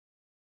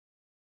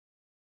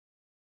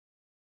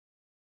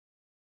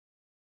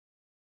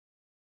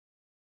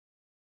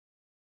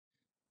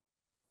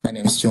My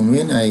name is Chung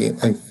Nguyen.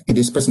 In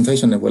this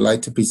presentation, I would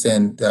like to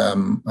present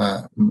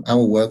our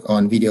work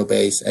on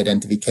video-based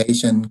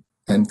identification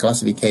and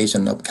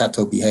classification of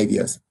cattle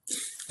behaviors.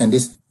 And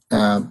this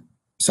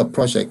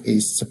sub-project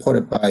is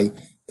supported by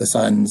the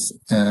Science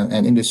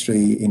and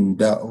Industry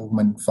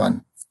Endowment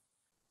Fund.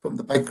 From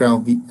the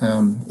background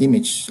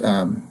image,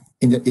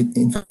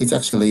 it's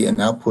actually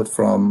an output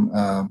from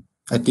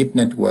a deep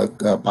network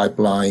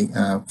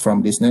pipeline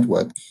from this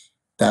network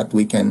that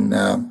we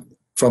can,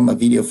 from a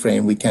video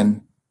frame, we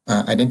can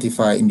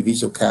identify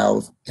individual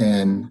cows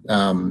and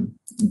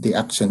the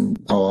action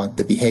or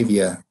the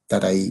behavior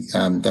that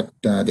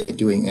they're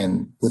doing,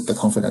 and with the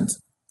confidence.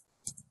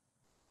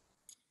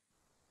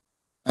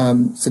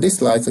 So these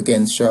slides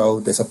again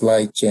show the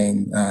supply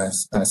chain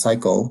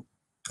cycle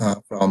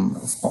from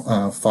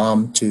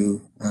farm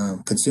to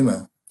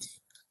consumer.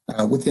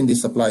 Within the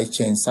supply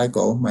chain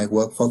cycle, my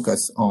work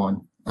focused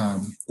on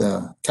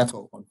the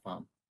cattle on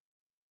farm.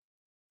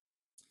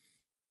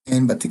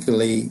 And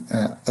particularly,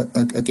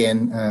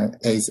 again,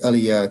 as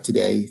earlier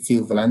today,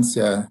 Phil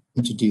Valencia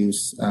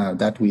introduced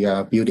that we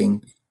are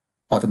building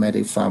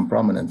automated farm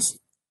provenance.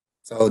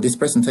 So this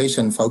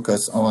presentation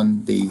focused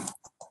on the,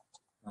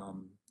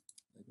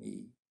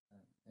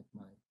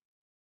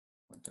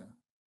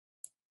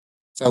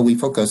 so we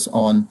focus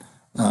on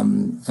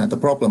the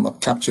problem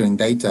of capturing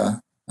data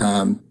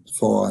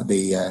for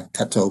the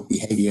cattle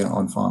behavior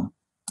on farm.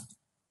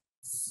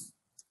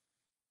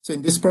 So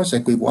in this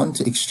project, we want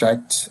to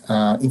extract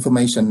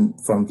information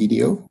from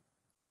video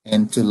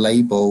and to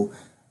label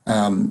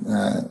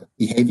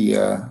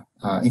behavior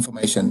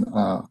information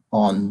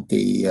on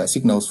the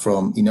signals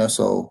from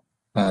inertial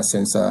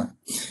sensor.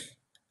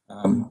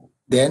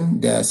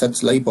 Then the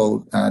such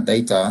labeled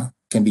data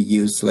can be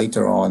used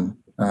later on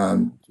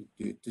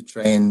to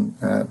train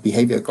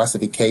behavior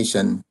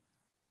classification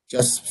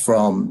just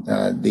from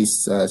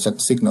this such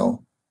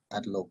signal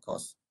at low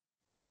cost.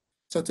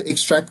 So to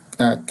extract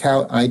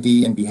cow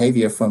ID and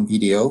behavior from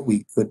video,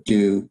 we could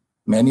do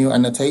manual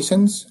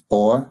annotations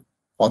or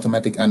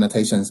automatic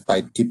annotations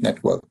by deep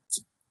networks,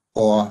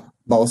 or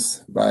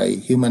both by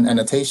human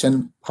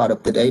annotation, part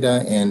of the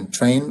data, and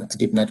train a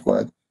deep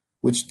network,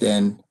 which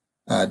then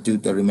do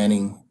the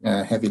remaining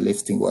heavy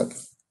lifting work.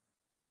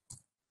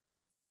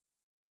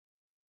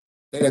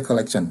 Data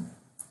collection.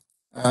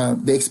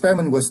 The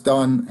experiment was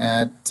done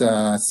at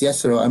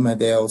CSIRO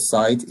Armadale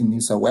site in New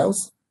South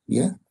Wales.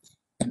 Yeah.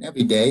 And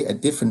every day, a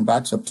different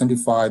batch of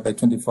 25 by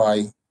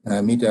 25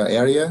 meter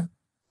area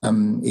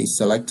is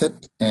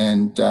selected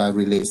and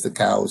release the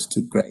cows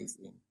to graze.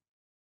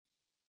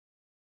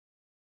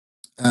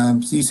 So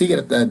you see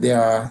that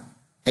there are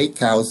 8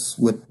 cows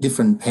with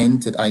different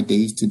painted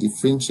IDs to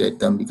differentiate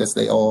them, because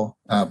they all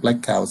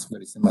black cows,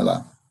 very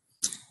similar.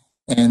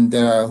 And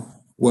there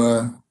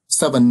were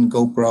 7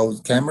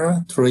 GoPro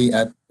camera, 3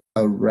 at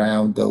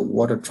around the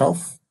water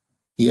trough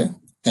here,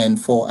 and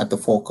 4 at the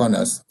 4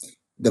 corners.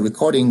 The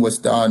recording was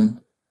done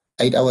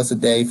 8 hours a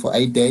day for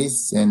 8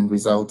 days and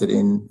resulted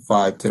in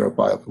 5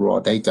 terabytes of raw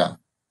data.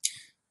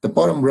 The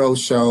bottom row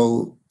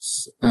shows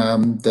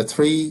the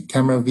 3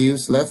 camera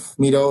views, left,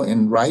 middle,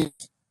 and right.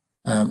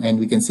 And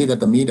we can see that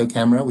the middle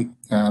camera,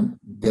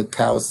 the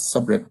cows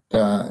separate,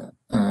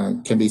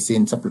 can be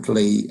seen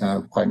separately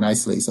quite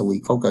nicely. So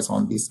we focus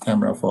on this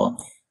camera for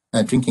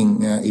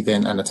drinking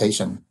event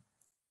annotation.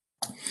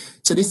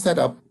 So this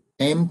setup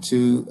aimed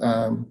to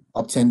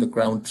obtain the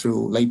ground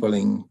truth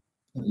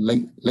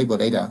label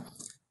data.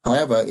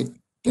 However, it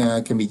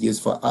can be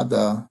used for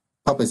other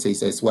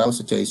purposes as well,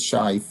 such as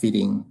shy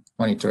feeding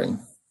monitoring.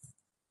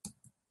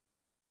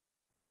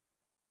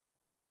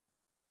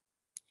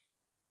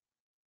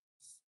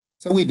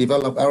 So we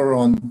develop our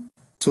own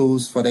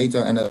tools for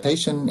data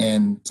annotation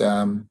and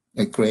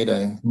create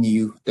a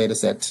new data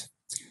set.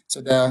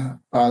 So there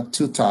are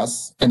 2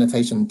 tasks,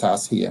 annotation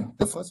tasks here.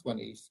 The first one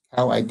is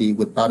cow ID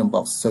with bottom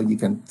box, so you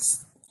can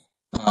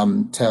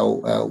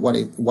tell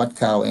what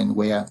cow and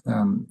where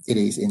it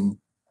is in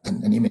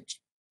an image.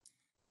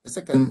 The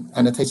second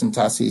annotation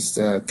task is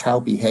cow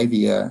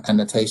behavior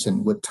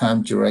annotation with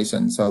time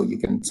duration, so you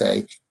can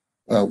say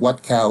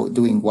what cow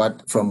doing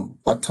what from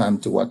what time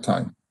to what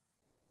time.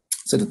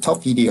 So the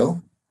top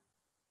video,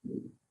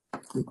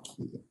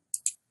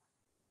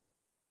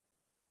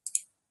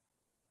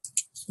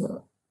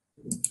 so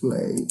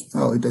play.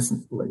 Oh, it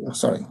doesn't play. Oh,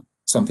 sorry,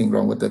 something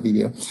wrong with the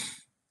video.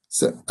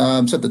 So,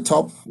 so the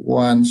top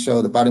one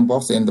show the bottom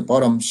box, and the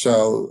bottom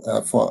show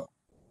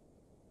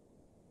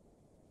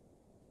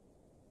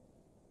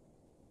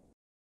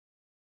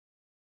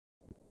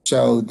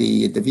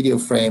the video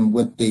frame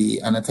with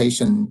the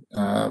annotation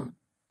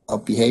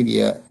of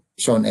behavior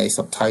shown as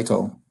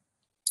subtitle.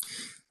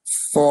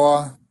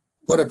 For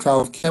water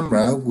trough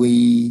camera,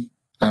 we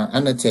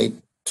annotate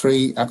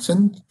 3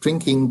 actions: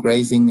 drinking,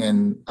 grazing,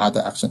 and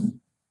other action.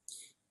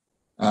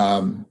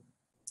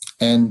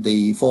 And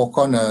the 4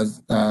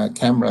 corners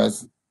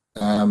cameras,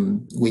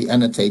 we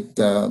annotate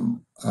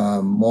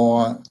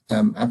more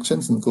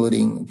actions,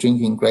 including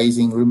drinking,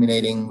 grazing,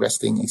 ruminating,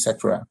 resting,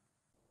 etc.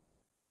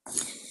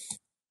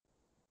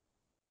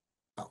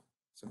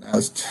 So now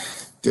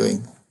it's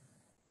doing.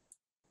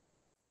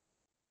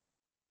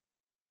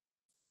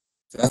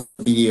 That's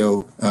a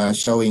video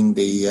showing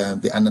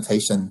the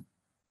annotation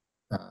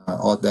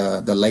or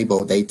the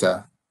label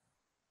data.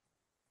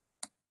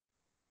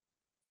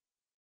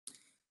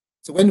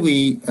 So when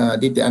we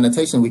did the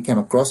annotation, we came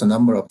across a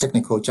number of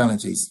technical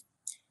challenges.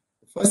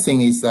 The first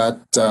thing is that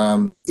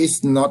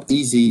it's not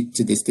easy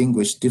to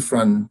distinguish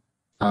different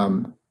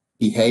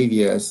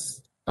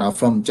behaviors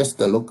from just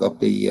the look of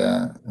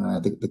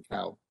the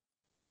cow.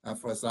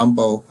 For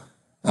example,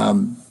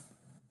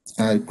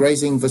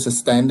 grazing versus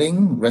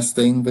standing,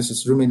 resting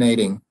versus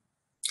ruminating.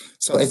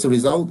 So as a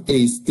result, it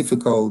is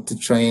difficult to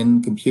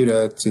train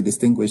computer to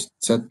distinguish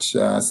such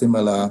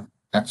similar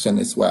action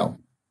as well.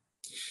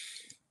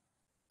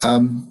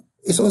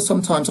 It's also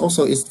sometimes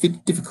it's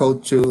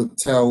difficult to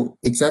tell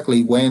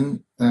exactly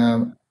when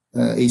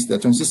is the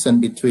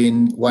transition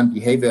between one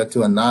behavior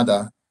to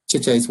another,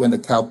 such as when the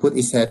cow put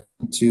its head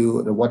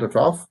into the water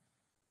trough,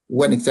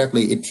 when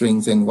exactly it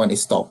drinks and when it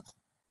stops.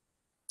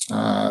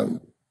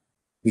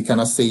 We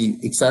cannot see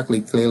exactly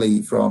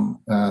clearly from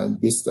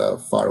this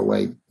far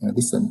away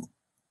distance.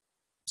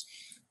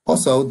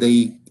 Also,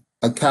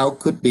 a cow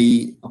could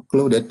be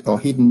occluded or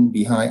hidden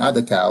behind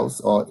other cows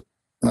or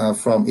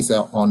from its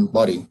own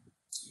body.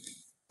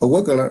 A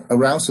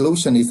workaround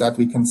solution is that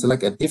we can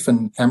select a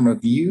different camera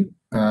view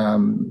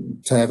to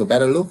have a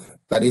better look,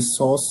 but it's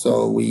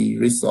also we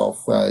risk of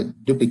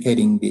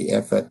duplicating the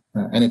effort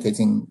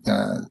annotating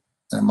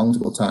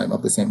multiple times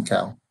of the same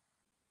cow.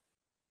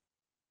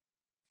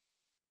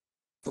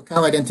 For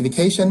cow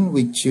identification,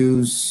 we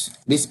choose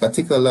this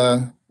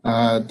particular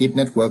deep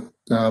network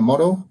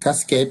model,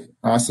 Cascade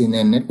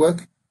RCNN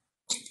network.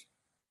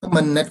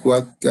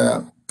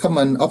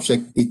 Common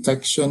object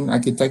detection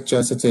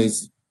architecture such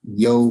as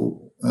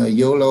YOLO,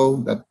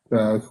 that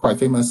quite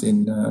famous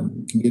in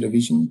computer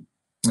vision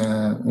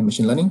and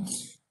machine learning,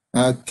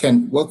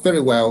 can work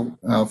very well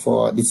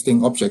for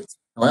distinct objects.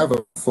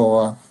 However,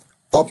 for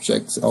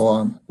objects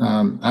or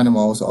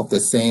animals of the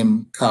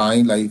same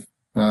kind, like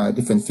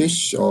different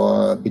fish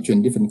or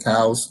between different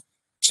cows,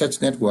 such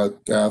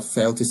network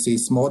fail to see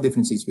small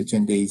differences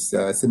between these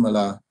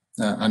similar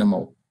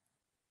animals.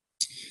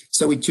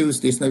 So we choose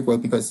this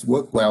network because it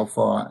works well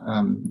for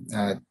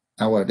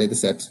our data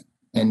set,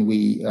 and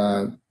we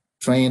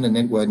train the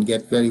network and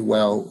get very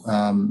well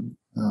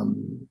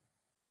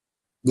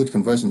good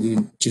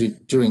conversion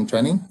during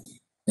training,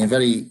 and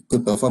very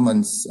good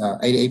performance,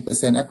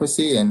 88%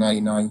 accuracy and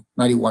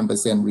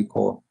 91%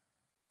 recall.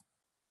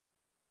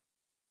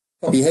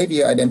 For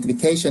behavior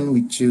identification,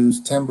 we choose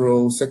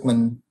temporal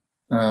segment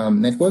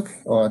network,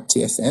 or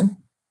TSN,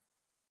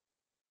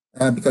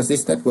 because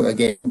this network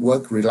again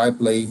works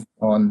reliably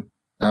on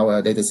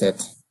our data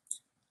set.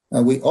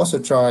 We also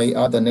try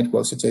other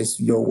networks such as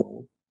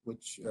YOLO,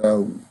 which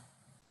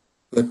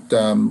could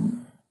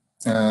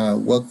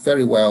work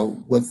very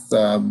well with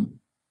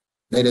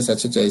data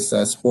sets such as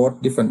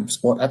different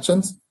sport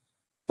actions.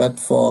 But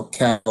for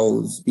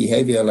cows'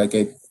 behavior, like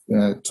I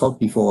talked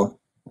before,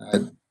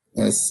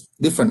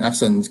 different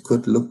actions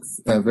could look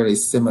very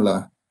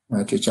similar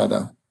to each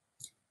other.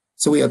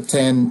 So we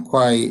obtain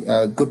quite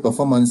good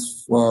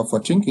performance for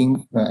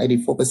drinking,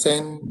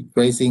 84%,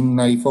 grazing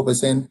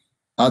 94%.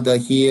 Other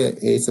here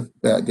is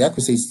the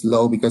accuracy is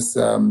low because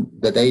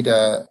the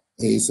data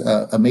is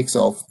a mix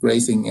of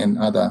grazing and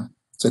other.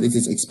 So this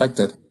is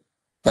expected.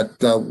 But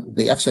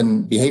the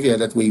action behavior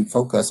that we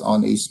focus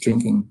on is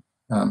drinking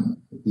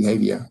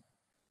behavior.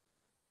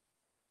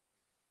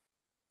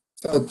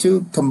 So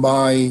to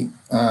combine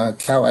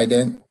cow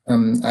ID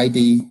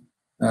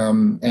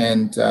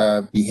and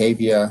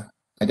behavior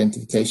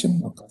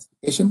identification or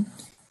classification,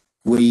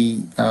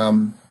 we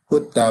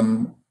put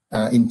them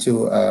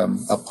into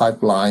a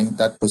pipeline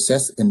that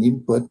processes an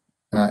input,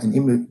 an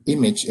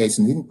image as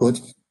an input,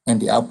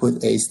 and the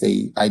output is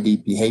the ID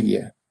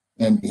behavior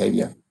and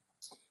behavior.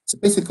 So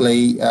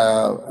basically,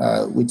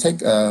 we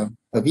take a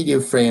video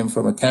frame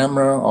from a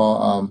camera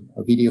or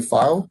a video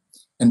file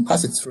and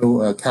pass it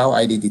through a cow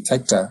ID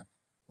detector,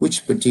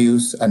 which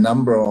produce a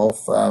number of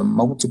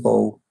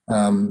multiple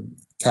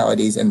cow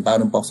IDs and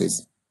bounding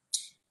boxes.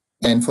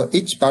 And for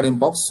each bounding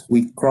box,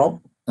 we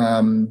crop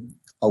a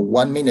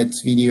 1 minute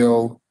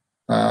video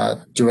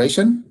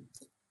duration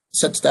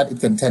such that it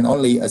contains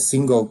only a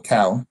single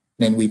cow.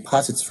 Then we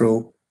pass it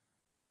through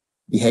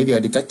behavior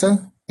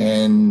detector,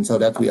 and so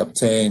that we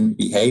obtain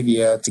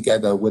behavior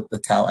together with the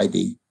cow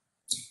ID.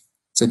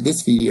 So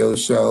this video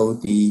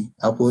shows the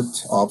output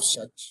of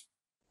such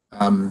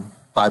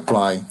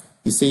pipeline.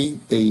 You see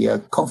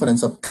the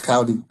confidence of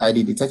cow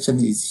ID detection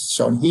is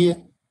shown here,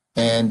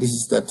 and this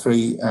is the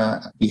three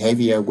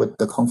behavior with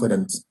the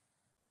confidence.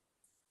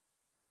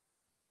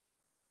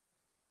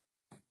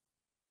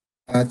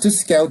 To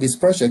scale this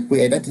project,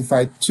 we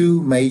identified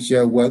two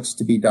major works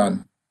to be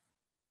done.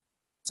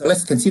 So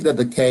let's consider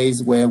the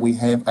case where we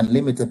have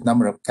unlimited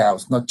number of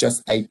cows, not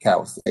just 8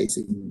 cows as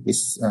in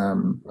this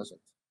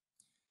project.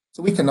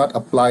 So we cannot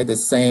apply the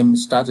same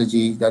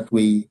strategy that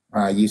we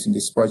use in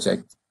this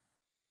project.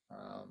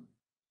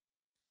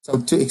 So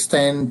to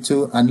extend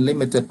to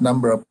unlimited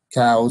number of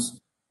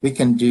cows, we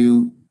can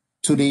do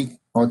 2D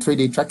or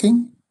 3D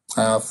tracking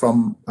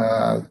from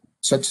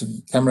such a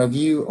camera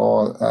view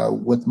or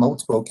with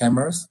multiple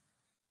cameras,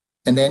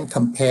 and then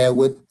compare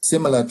with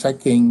similar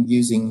tracking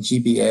using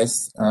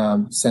GPS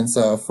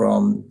sensor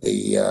from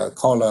the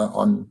collar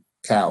on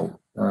cow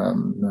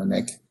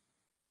neck.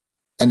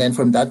 And then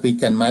from that, we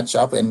can match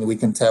up and we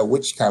can tell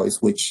which cow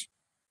is which.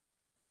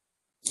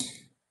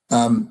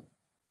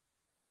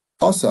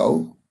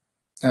 Also,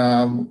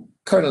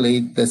 currently,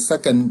 the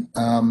second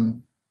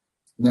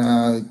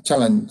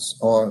challenge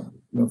or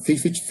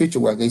future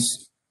work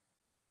is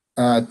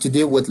to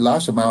deal with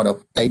large amount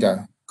of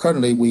data.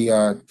 Currently, we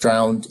are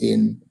drowned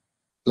in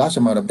large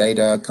amount of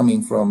data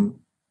coming from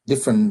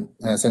different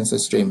sensor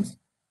streams.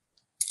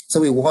 So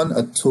we want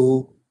a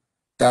tool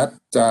that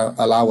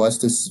allow us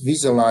to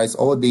visualize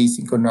all these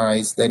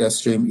synchronized data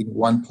stream in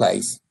one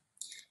place.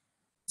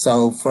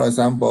 So, for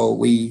example,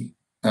 we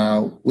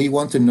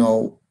want to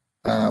know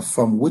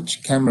from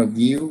which camera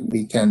view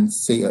we can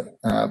see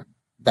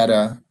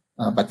better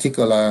a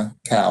particular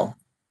cow,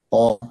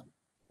 or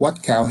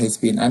what cow has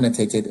been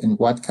annotated and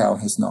what cow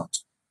has not.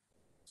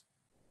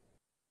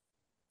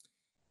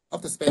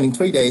 After spending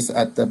 3 days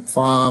at the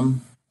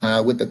farm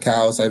with the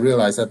cows, I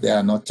realized that they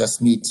are not just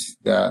meat;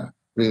 they are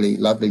really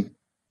lovely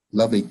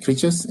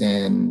creatures,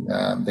 and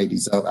they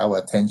deserve our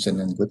attention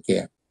and good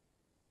care.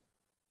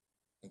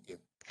 Thank you.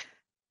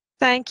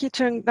 Thank you,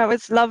 Trung. That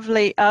was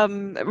lovely,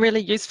 really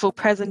useful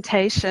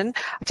presentation.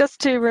 Just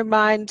to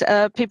remind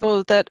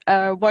people that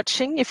are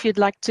watching, if you'd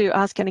like to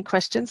ask any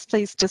questions,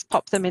 please just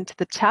pop them into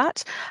the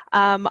chat.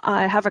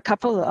 I have a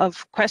couple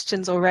of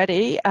questions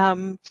already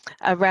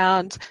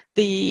around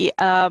the,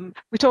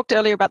 we talked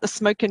earlier about the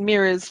smoke and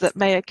mirrors that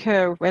may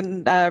occur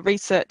when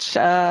research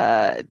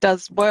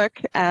does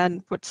work,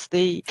 and what's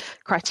the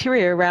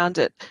criteria around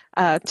it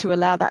to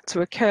allow that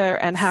to occur,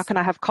 and how can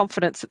I have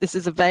confidence that this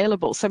is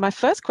available? So my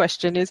first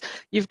question is,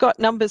 you've got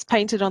numbers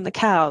painted on the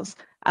cows.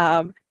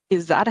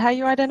 Is that how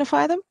you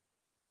identify them?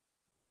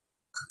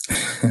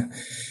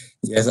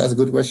 Yes, that's a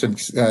good question,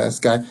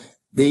 Sky.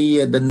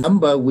 The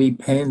number we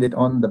painted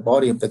on the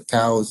body of the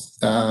cows,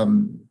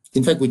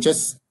 in fact, we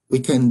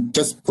can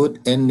just put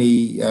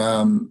any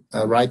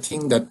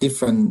writing that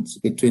difference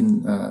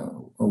between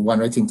one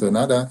writing to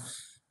another.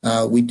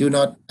 We do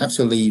not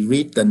actually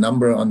read the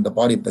number on the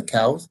body of the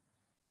cows.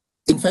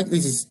 In fact,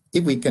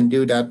 if we can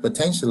do that,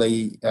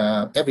 potentially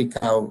every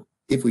cow,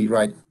 if we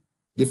write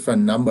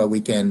different number,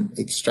 we can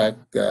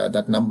extract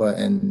that number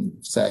and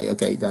say,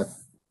 okay,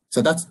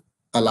 so that's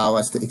allow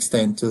us to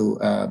extend to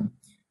a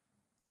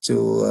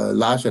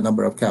larger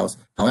number of cows.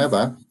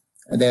 However,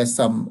 there's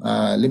some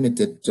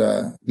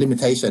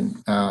limitation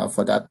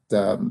for that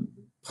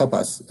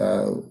purpose.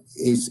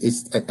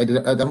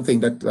 I don't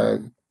think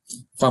that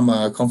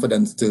farmer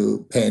confidence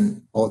to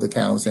paint all the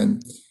cows,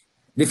 and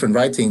different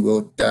writing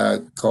will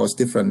cause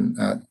different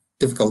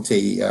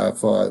difficulty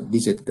for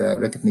digit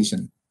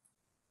recognition.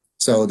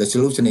 So the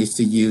solution is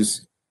to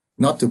use,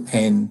 not to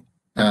paint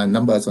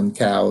numbers on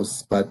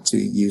cows, but to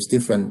use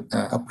different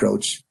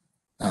approach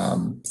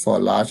for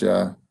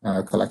larger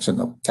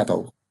collection of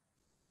cattle.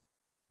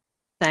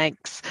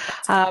 Thanks.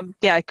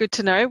 Yeah, good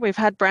to know. We've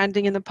had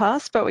branding in the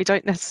past, but we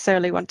don't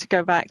necessarily want to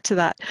go back to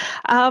that.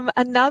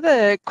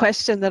 Another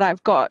question that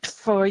I've got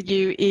for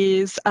you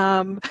is,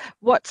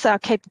 what's our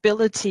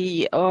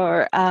capability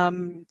or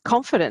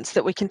confidence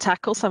that we can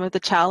tackle some of the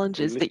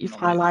challenges that you've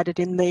highlighted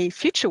in the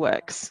future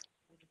works?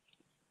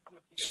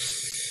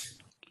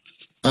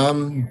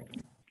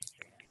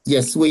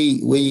 Yes,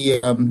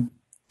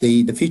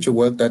 the future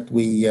work that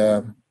we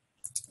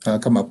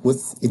come up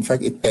with, in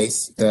fact,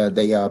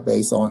 they are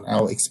based on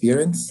our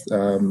experience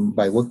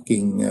by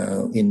working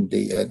in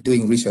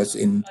doing research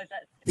in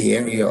the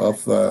area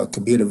of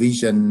computer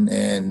vision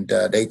and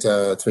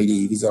data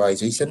 3D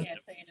visualization.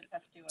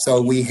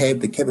 So we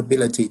have the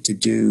capability to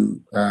do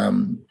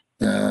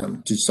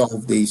to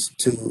solve these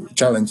two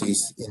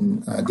challenges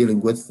in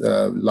dealing with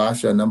a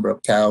larger number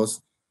of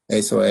cows,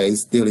 as well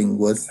as dealing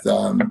with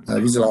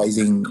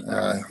visualizing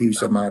a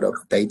huge amount of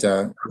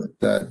data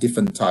with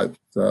different types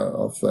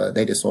of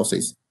data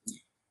sources.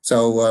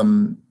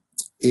 So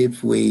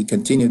if we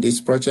continue this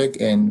project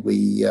and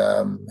we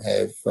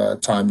have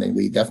time, then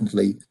we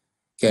definitely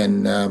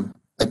can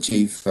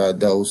achieve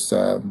those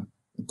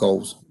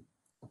goals.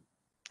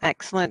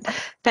 Excellent.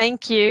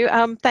 Thank you.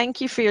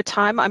 Thank you for your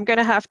time. I'm going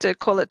to have to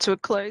call it to a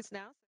close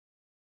now.